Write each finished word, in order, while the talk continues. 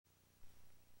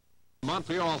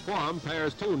Montreal Forum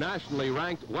pairs two nationally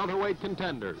ranked welterweight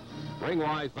contenders.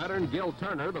 Ring-wise veteran Gil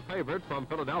Turner, the favorite from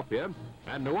Philadelphia,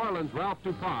 and New Orleans' Ralph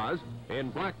Dupas in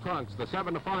black trunks, the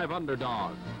 7-5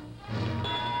 underdog.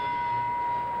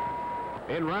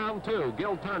 In round two,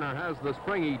 Gil Turner has the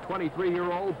springy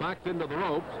 23-year-old backed into the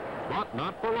ropes, but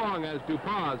not for long as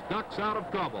Dupas ducks out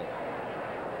of trouble.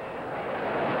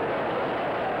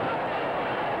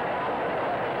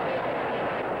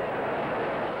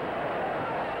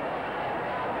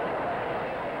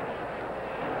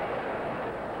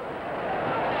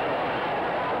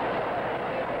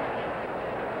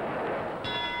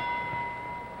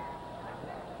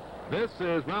 This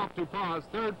is Ralph Dupas'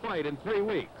 third fight in 3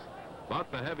 weeks, but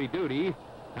the heavy duty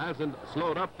hasn't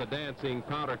slowed up the dancing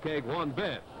powder keg one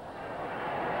bit.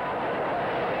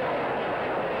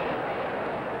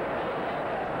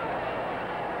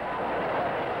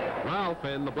 Ralph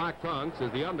in the black trunks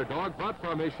is the underdog, but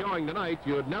from his showing tonight,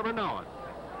 you'd never know it.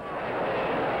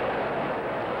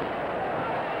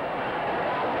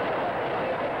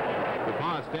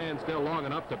 Dupas stands still long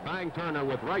enough to bang Turner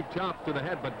with right chops to the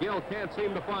head, but Gil can't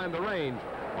seem to find the range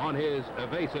on his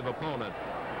evasive opponent.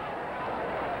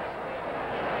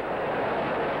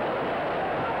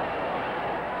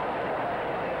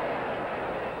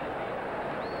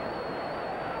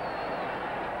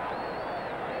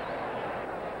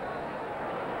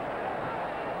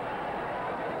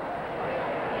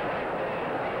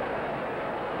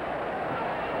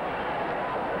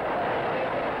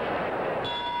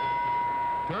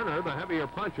 Turner, the heavier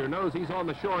puncher, knows he's on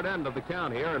the short end of the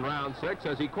count here in round 6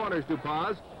 as he corners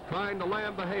Dupas, trying to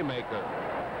land the haymaker.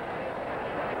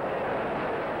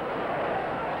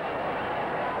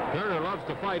 Turner loves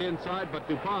to fight inside, but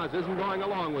Dupas isn't going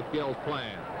along with Gil's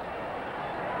plan.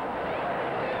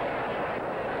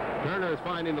 Turner is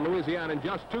finding the Louisianan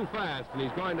just too fast, and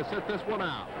he's going to sit this one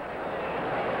out.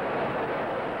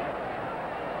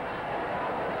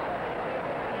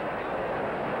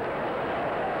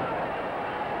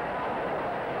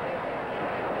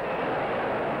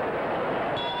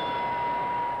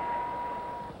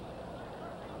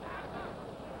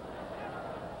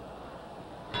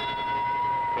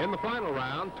 In the final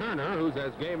round, Turner, who's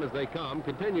as game as they come,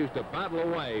 continues to battle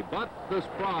away, but the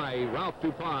spry Ralph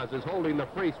Dupas is holding the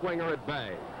free swinger at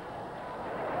bay.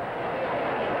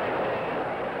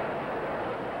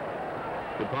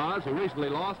 Dupas, who recently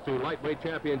lost to lightweight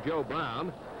champion Joe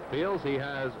Brown, feels he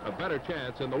has a better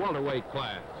chance in the welterweight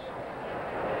class.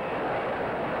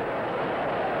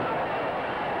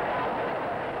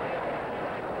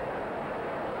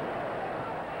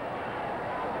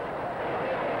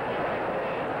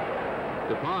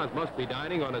 Dupas must be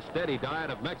dining on a steady diet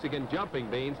of Mexican jumping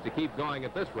beans to keep going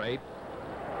at this rate.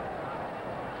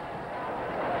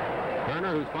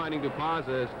 Turner, who's finding Dupas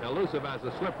as elusive as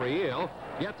a slippery eel,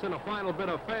 gets in a final bit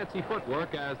of fancy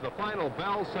footwork as the final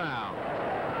bell sounds.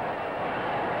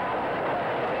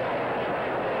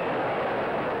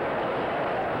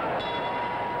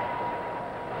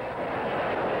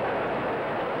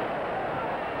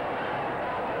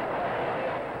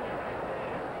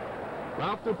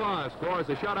 Ralph Dupas scores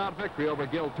a shutout victory over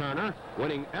Gil Turner,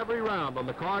 winning every round on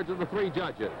the cards of the 3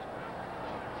 judges.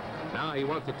 Now he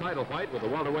wants a title fight with the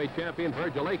welterweight champion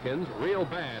Virgil Akins real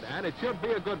bad, and it should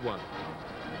be a good one.